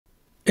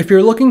If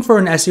you're looking for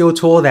an SEO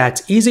tool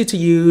that's easy to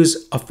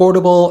use,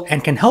 affordable,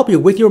 and can help you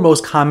with your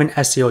most common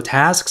SEO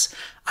tasks,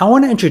 I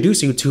want to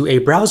introduce you to a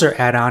browser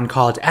add-on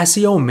called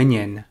SEO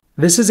Minion.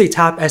 This is a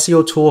top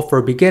SEO tool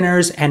for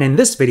beginners, and in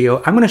this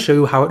video, I'm going to show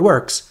you how it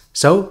works.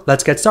 So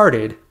let's get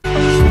started.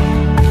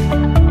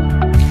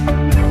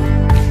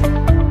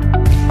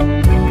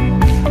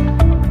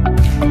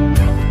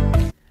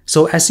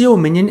 So SEO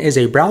Minion is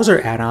a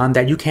browser add-on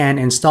that you can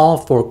install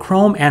for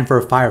Chrome and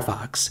for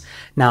Firefox.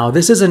 Now,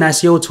 this is an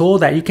SEO tool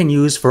that you can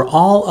use for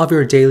all of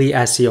your daily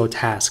SEO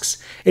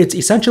tasks. It's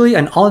essentially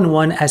an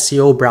all-in-one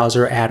SEO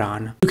browser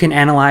add-on. You can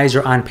analyze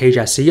your on-page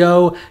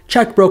SEO,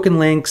 check broken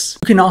links.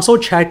 You can also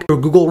check your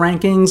Google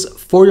rankings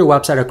for your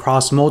website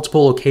across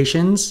multiple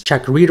locations,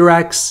 check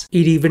redirects.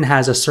 It even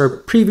has a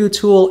Sur Preview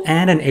tool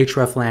and an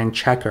hreflang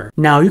checker.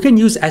 Now, you can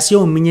use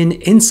SEO Minion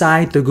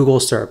inside the Google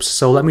SERPs,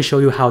 so let me show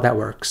you how that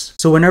works.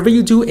 So whenever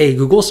you do a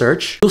Google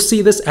search, you'll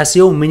see this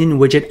SEO Minion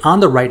widget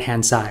on the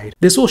right-hand side.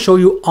 This will show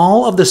you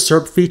all of the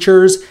SERP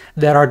features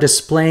that are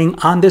displaying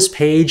on this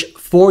page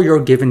for your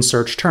given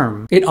search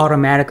term. It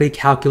automatically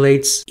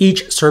calculates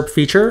each SERP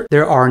feature.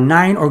 There are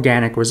 9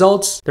 organic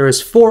results. There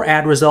is 4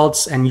 ad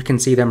results, and you can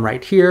see them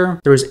right here.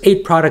 There's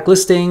 8 product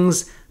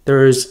listings.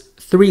 There's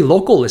 3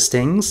 local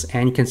listings,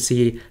 and you can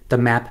see the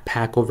map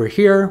pack over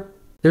here.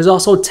 There's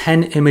also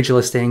 10 image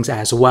listings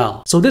as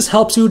well. So this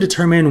helps you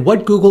determine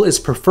what Google is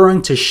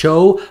preferring to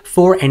show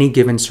for any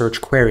given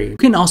search query. You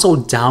can also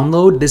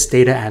download this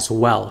data as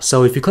well.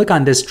 So if you click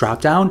on this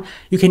dropdown,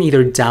 you can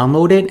either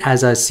download it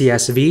as a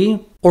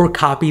CSV or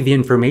copy the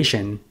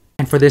information.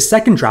 And for this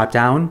second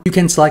dropdown, you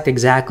can select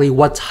exactly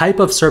what type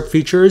of SERP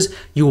features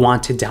you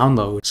want to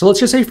download. So let's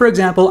just say, for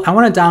example, I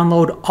want to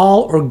download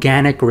all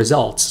organic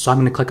results. So I'm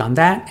going to click on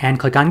that and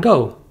click on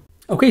Go.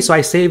 Okay, so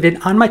I saved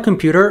it on my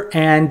computer,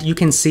 and you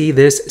can see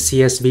this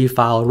CSV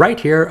file right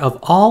here of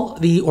all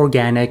the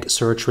organic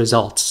search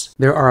results.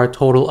 There are a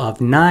total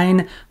of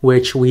 9,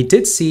 which we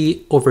did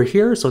see over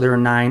here. So there are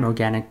 9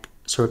 organic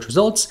search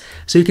results.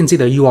 So you can see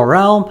the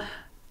URL,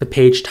 the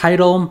page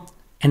title,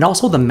 and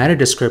also the meta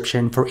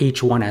description for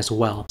each one as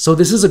well. So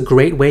this is a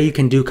great way you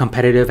can do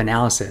competitive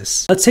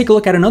analysis. Let's take a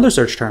look at another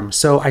search term.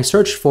 So I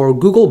searched for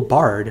Google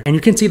Bard, and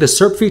you can see the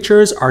SERP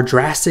features are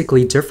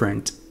drastically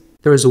different.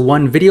 There is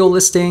 1 video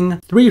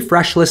listing, 3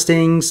 fresh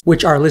listings,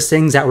 which are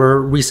listings that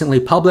were recently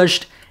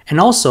published, and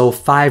also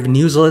 5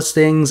 news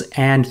listings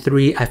and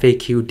 3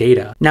 FAQ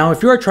data. Now,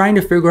 if you are trying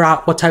to figure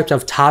out what types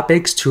of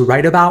topics to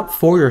write about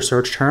for your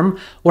search term,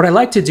 what I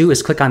like to do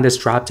is click on this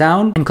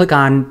dropdown and click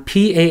on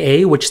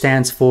PAA, which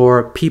stands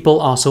for People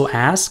Also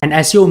Ask, and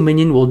SEO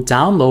Minion will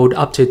download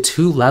up to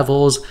 2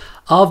 levels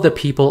of the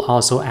People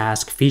Also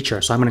Ask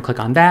feature. So I'm going to click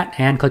on that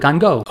and click on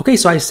Go. Okay,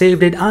 so I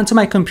saved it onto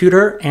my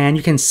computer, and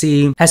you can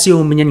see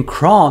SEO Minion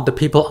crawled the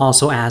People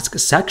Also Ask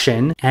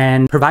section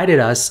and provided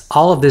us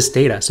all of this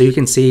data. So you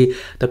can see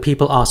the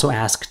People Also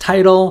Ask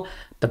title,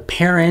 the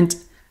parent,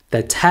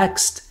 the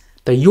text,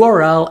 the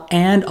URL,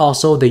 and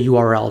also the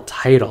URL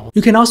title.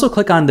 You can also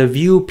click on the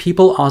View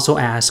People Also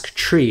Ask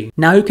tree.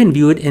 Now you can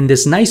view it in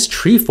this nice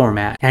tree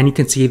format, and you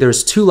can see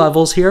there's 2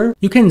 levels here.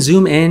 You can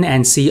zoom in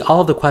and see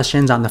all of the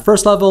questions on the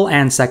first level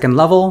and second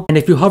level. And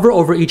if you hover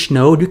over each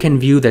node, you can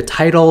view the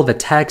title, the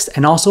text,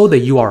 and also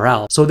the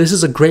URL. So this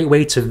is a great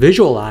way to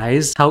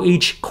visualize how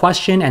each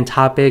question and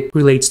topic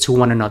relates to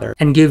one another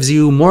and gives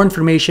you more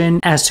information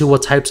as to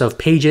what types of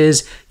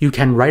pages you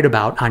can write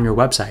about on your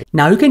website.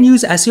 Now you can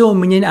use SEO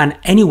Minion on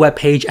any web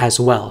page as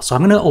well. So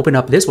I'm going to open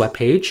up this web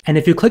page, and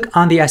if you click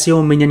on the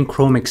SEO Minion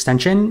Chrome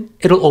extension,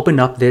 it'll open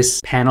up this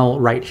panel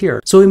right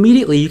here. So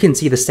immediately you can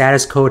see the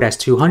status code as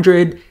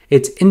 200,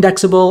 it's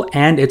indexable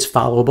and it's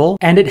followable,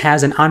 and it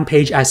has an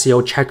on-page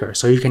SEO checker.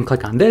 So you can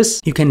click on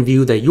this, you can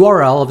view the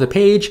URL of the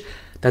page,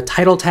 the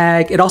title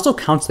tag, it also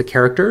counts the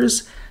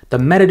characters, the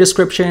meta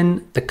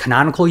description, the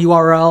canonical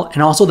URL,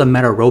 and also the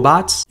meta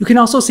robots. You can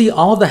also see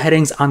all of the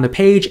headings on the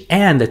page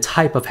and the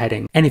type of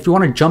heading. And if you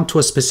want to jump to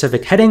a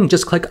specific heading,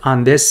 just click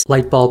on this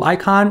light bulb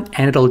icon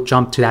and it'll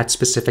jump to that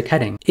specific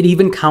heading. It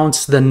even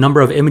counts the number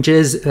of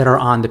images that are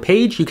on the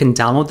page. You can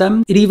download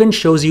them. It even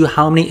shows you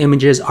how many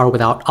images are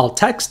without alt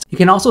text. You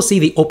can also see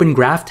the open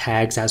graph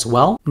tags as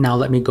well. Now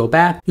let me go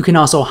back. You can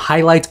also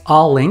highlight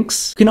all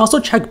links. You can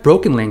also check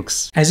broken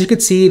links. As you can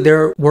see,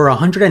 there were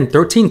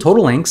 113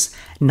 total links,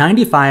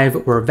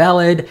 95 were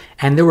valid,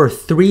 and there were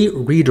 3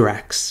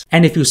 redirects.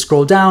 And if you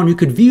scroll down, you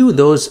could view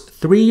those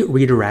 3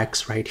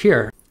 redirects right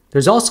here.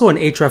 There's also an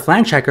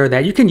hreflang checker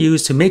that you can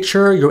use to make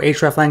sure your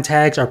hreflang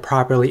tags are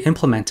properly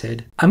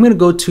implemented. I'm going to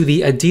go to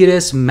the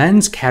Adidas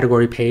men's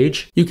category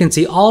page. You can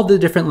see all of the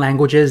different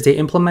languages they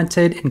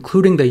implemented,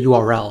 including the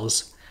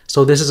URLs.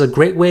 So this is a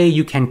great way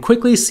you can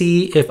quickly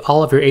see if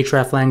all of your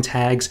hreflang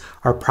tags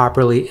are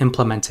properly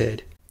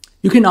implemented.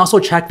 You can also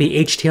check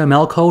the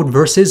HTML code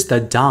versus the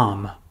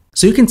DOM.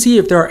 So you can see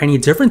if there are any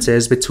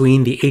differences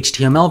between the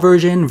HTML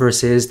version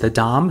versus the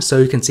DOM. So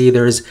you can see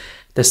there's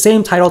the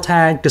same title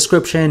tag,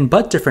 description,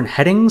 but different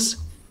headings.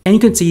 And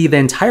you can see the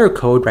entire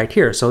code right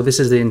here. So this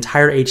is the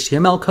entire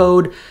HTML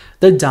code,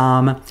 the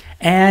DOM,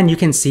 and you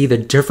can see the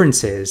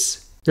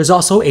differences There's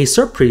also a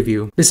Sur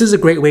Preview. This is a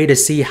great way to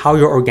see how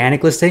your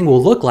organic listing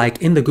will look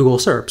like in the Google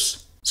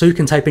SERPs. So you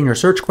can type in your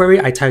search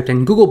query. I typed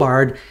in Google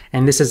Bard,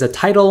 and this is a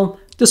title,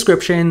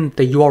 description,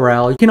 the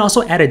URL. You can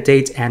also add a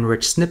date and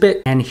rich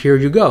snippet, and here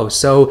you go.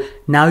 So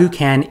now you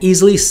can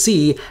easily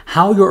see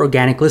how your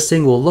organic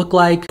listing will look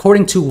like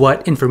according to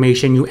what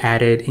information you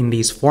added in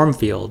these form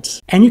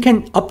fields. And you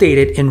can update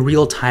it in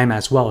real time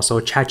as well.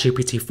 So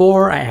ChatGPT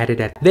 4, I added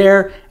it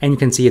there, and you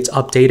can see it's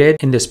updated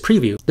in this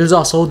preview. There's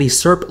also the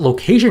SERP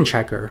location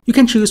checker. You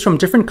can choose from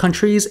different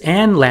countries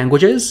and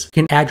languages.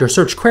 You can add your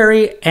search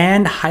query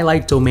and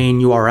highlight domain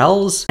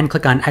URLs and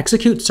click on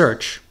execute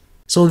search.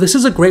 So this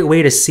is a great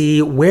way to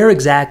see where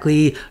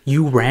exactly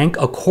you rank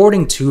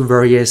according to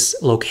various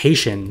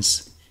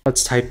locations.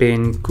 Let's type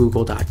in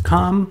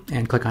google.com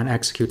and click on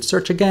execute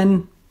search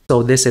again.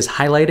 So this is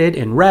highlighted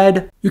in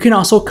red. You can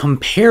also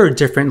compare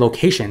different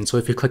locations. So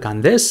if you click on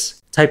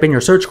this, type in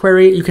your search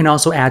query, you can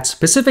also add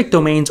specific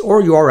domains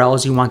or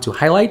URLs you want to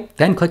highlight,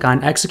 then click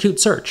on execute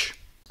search.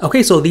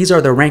 Okay, so these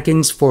are the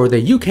rankings for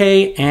the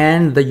UK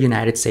and the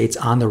United States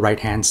on the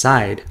right-hand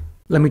side.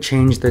 Let me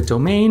change the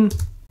domain.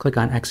 Click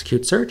on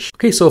execute search.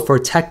 Okay, so for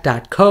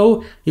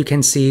tech.co, you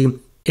can see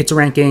it's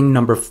ranking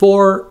number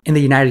 4 in the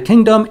United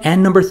Kingdom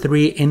and number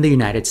 3 in the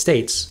United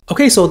States.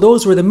 Okay, so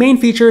those were the main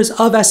features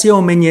of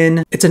SEO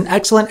Minion. It's an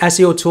excellent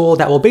SEO tool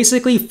that will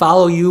basically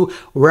follow you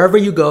wherever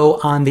you go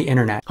on the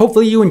internet.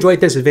 Hopefully you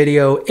enjoyed this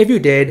video. If you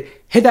did,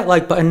 hit that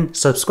like button,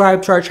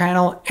 subscribe to our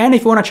channel, and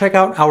if you want to check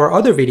out our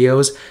other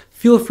videos,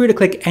 feel free to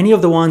click any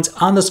of the ones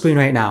on the screen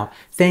right now.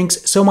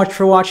 Thanks so much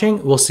for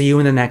watching. We'll see you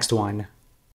in the next one.